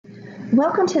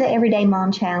Welcome to the Everyday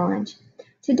Mom Challenge.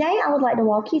 Today I would like to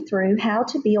walk you through how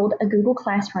to build a Google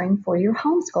Classroom for your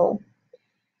homeschool.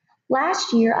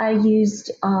 Last year I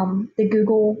used the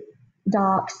Google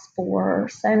Docs for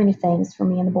so many things for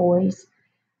me and the boys.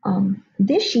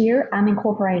 This year I'm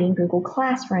incorporating Google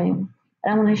Classroom,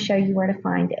 and I want to show you where to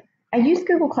find it. I use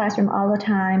Google Classroom all the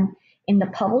time in the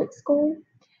public school,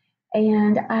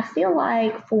 and I feel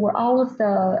like for all of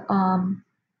the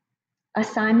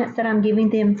assignments that I'm giving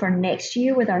them for next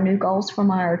year with our new goals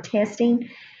from our testing,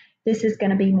 this is going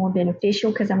to be more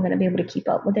beneficial because I'm going to be able to keep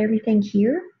up with everything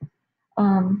here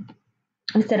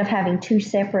instead of having two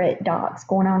separate docs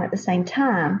going on at the same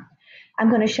time. I'm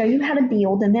going to show you how to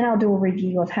build, and then I'll do a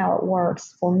review of how it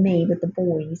works for me with the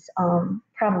boys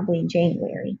probably in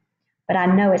January. But I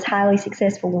know it's highly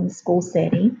successful in the school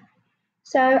setting.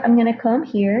 So I'm going to come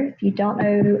here. If you don't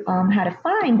know how to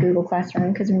find Google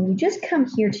Classroom, because when you just come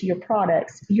here to your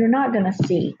products, you're not going to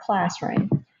see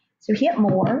Classroom. So hit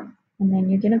More, and then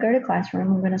you're going to go to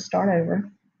Classroom. I'm going to start over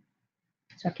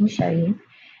so I can show you.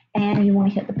 And you want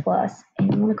to hit the plus,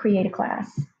 and you want to create a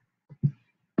class.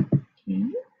 Okay.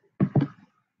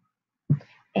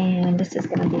 And this is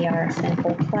going to be our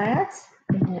sample class,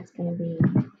 and it's going to be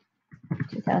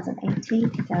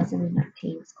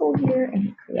 2018-2019 school year, and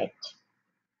hit Create.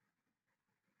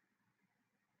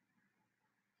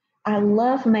 I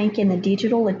love making the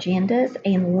digital agendas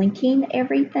and linking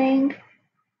everything,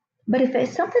 but if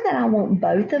it's something that I want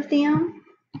both of them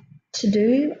to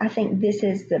do, I think this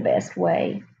is the best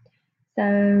way. So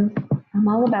I'm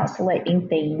all about selecting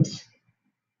themes,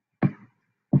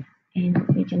 and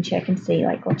you can check and see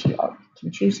like what you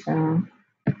can choose from.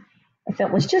 If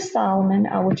it was just Solomon,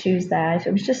 I would choose that. If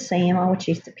it was just Sam, I would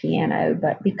choose the piano,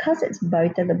 but because it's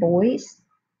both of the boys,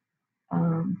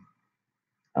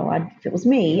 if it was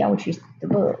me, I would choose the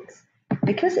books.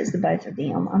 Because it's the both of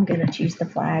them, I'm going to choose the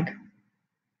flag.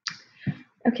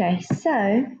 Okay,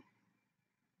 so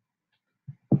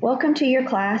welcome to your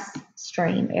class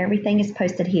stream. Everything is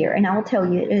posted here, and I will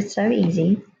tell you it is so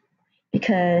easy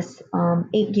because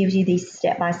it gives you these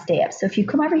step-by-step. So if you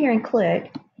come over here and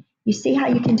click, you see how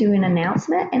you can do an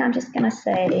announcement, and I'm just going to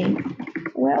say,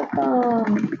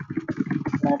 welcome,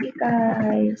 love you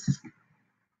guys.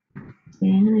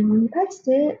 And then when you post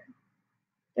it,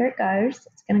 there it goes.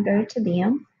 It's going to go to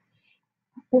them.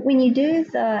 But when you do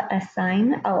the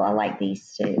assignment, I like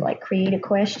these too, like create a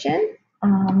question.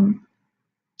 So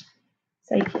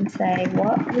you can say,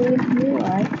 what would you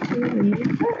like to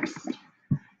read first?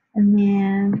 And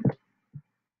then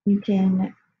you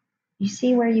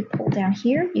see where you pull down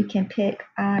here, you can pick,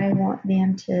 I want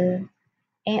them to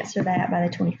answer that by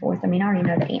the 24th. I mean, I already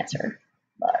know the answer,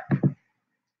 but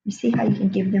you see how you can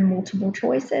give them multiple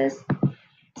choices?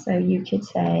 So you could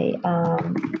say,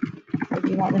 would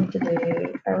you want them to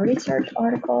do a research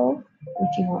article? Would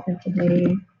you want them to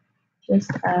do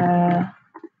just a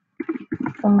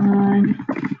fun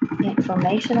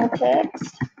informational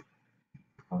text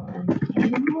on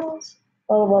animals?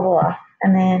 Blah, blah, blah, blah.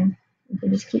 And then you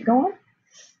can just keep going.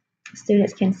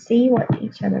 Students can see what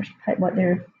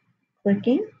they're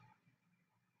clicking.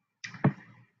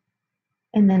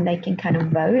 And then they can kind of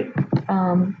vote.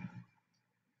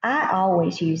 I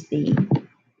always use the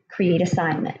create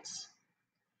assignments.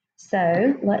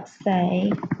 So let's say,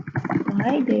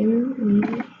 why do we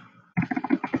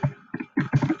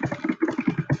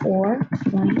for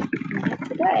 20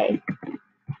 minutes a day?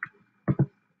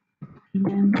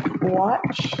 And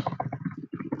watch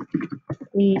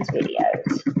these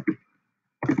videos.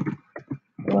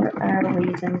 What are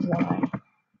reasons why?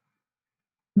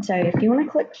 And so if you want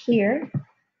to click here,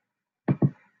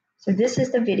 so this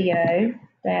is the video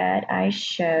that I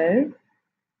showed.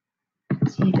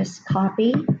 So you just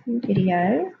copy the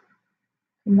video,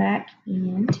 come back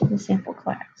into the sample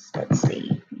class. Let's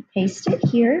see, you paste it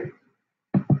here,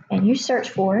 and you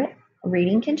search for it.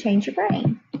 Reading can change your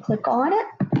brain. Click on it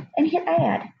and hit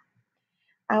add.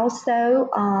 I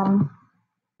also I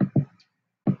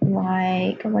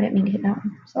didn't mean to hit that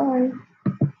one. Sorry.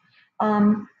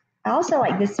 I also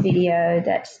like this video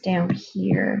that's down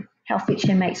here, how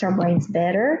fiction makes our brains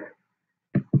better.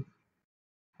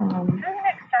 I've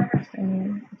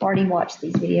already watched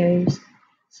these videos.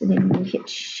 So then you hit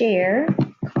share,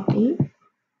 copy.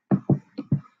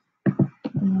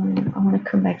 And I want to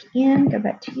come back in, go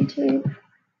back to YouTube,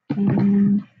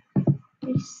 and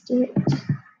paste it.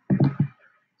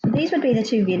 So these would be the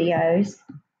two videos.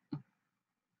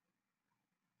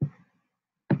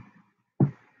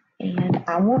 And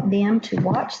I want them to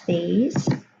watch these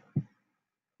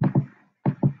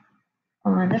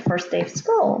on the first day of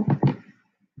school.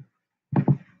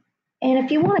 And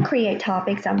if you want to create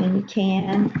topics, I mean, you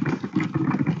can.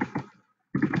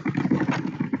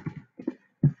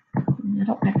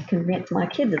 convince my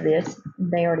kids of this.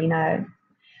 They already know.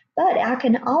 But I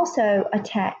can also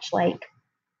attach, like,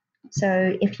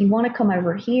 so if you want to come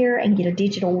over here and get a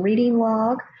digital reading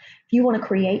log, if you want to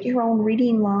create your own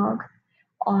reading log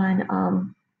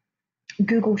on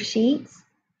Google Sheets,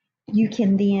 you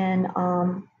can then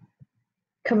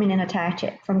come in and attach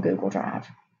it from Google Drive,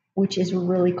 which is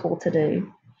really cool to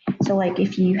do. So like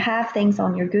if you have things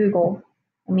on your Google,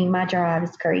 I mean, my Drive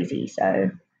is crazy.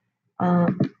 So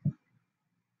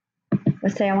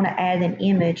let's say I want to add an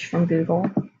image from Google.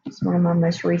 It's one of my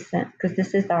most recent, because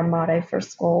this is our motto for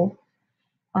school.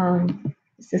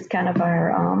 This is kind of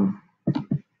our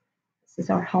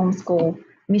homeschool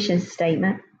mission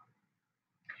statement.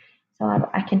 So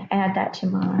I can add that to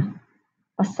my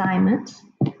assignments,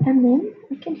 and then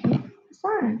I can hit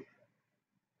assign.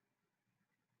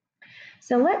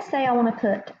 So let's say I want to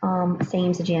put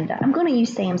Sam's agenda. I'm going to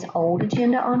use Sam's old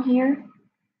agenda on here.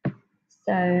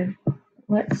 So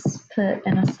let's put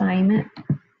an assignment,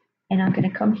 and I'm going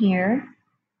to come here,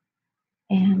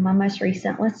 and my most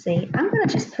recent, let's see, I'm going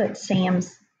to just put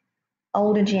Sam's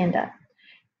old agenda.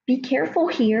 Be careful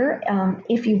here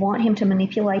if you want him to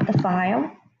manipulate the file,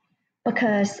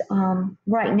 because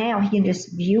right now he can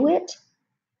just view it.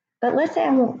 But let's say I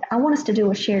want us to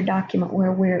do a shared document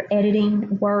where we're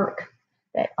editing work,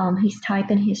 that he's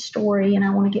typing his story, and I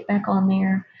want to get back on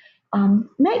there.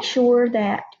 Make sure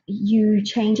that you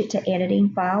change it to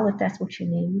editing file if that's what you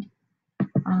need.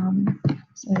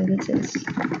 So this is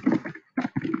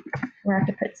where I have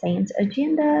to put Sam's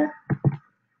agenda.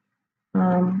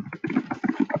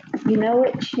 You know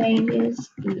it changes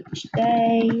each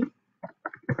day.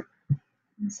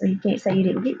 So you can't say you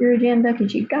didn't get your agenda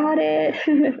because you got it.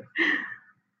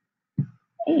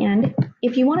 And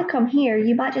if you want to come here,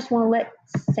 you might just want to let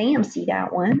Sam see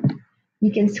that one.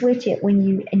 You can switch it when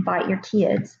you invite your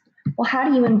kids. Well, how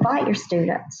do you invite your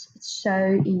students? It's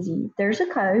so easy. There's a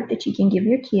code that you can give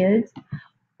your kids,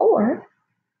 or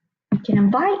you can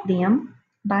invite them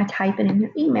by typing in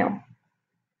your email.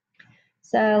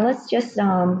 So let's just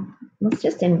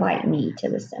invite me to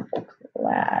the simple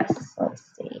class. Let's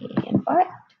see, invite.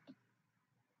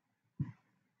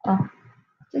 Oh,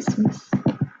 dismiss.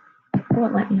 It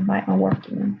won't let me invite my work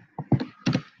in.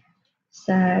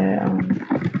 So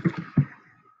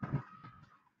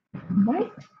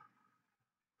invite.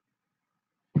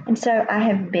 And so I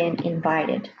have been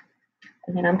invited.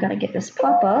 And then I'm going to get this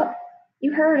pop up.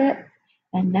 You heard it.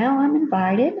 And now I'm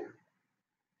invited.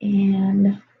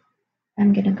 And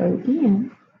I'm going to go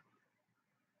in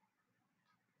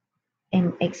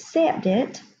and accept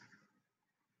it.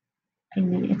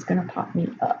 And then it's going to pop me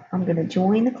up. I'm going to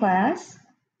join the class.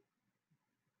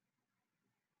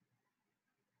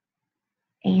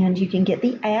 And you can get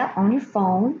the app on your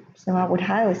phone. So I would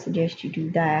highly suggest you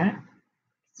do that.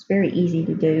 It's very easy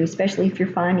to do, especially if you're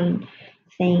finding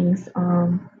things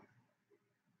on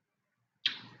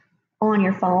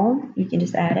your phone. You can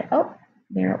just add it. Oh,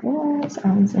 there it was.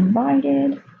 I was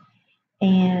invited.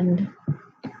 And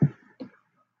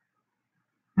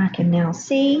I can now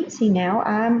see now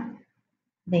I'm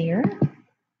there.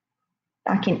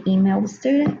 I can email the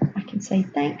student. I can say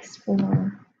thanks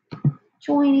for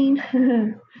joining.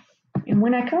 And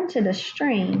when I come to the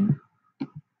stream,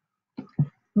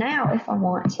 now if I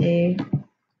want to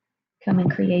come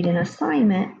and create an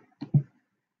assignment,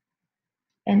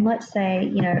 and let's say,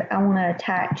 you know, I want to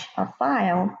attach a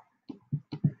file,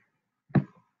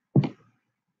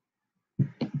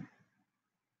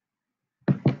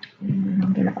 and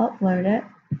I'm going to upload it.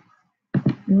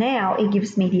 Now it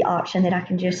gives me the option that I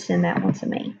can just send that one to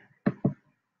me.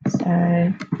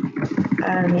 So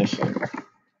our mission,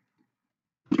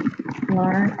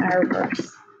 learn our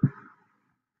verse.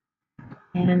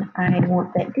 And I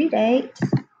want that due date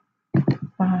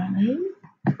by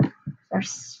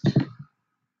 1st.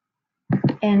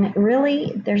 And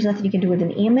really, there's nothing you can do with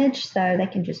an image, so they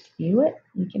can just view it.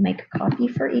 You can make a copy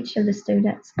for each of the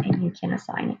students, and you can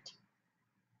assign it.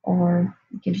 Or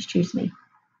you can just choose me.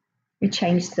 We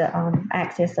change the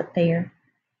access up there,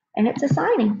 and it's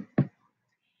assigning.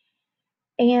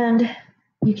 And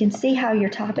you can see how your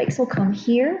topics will come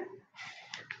here.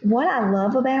 What I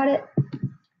love about it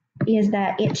is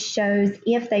that it shows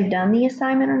if they've done the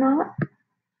assignment or not.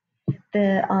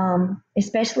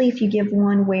 Especially if you give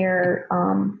one where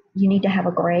you need to have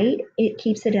a grade, it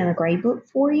keeps it in a grade book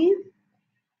for you.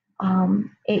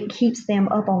 It keeps them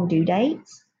up on due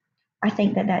dates. I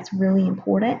think that that's really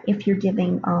important if you're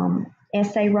giving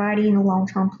essay writing or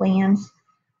long-term plans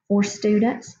for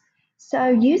students. So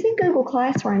using Google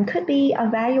Classroom could be a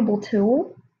valuable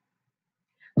tool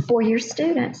for your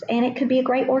students, and it could be a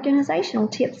great organizational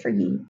tip for you.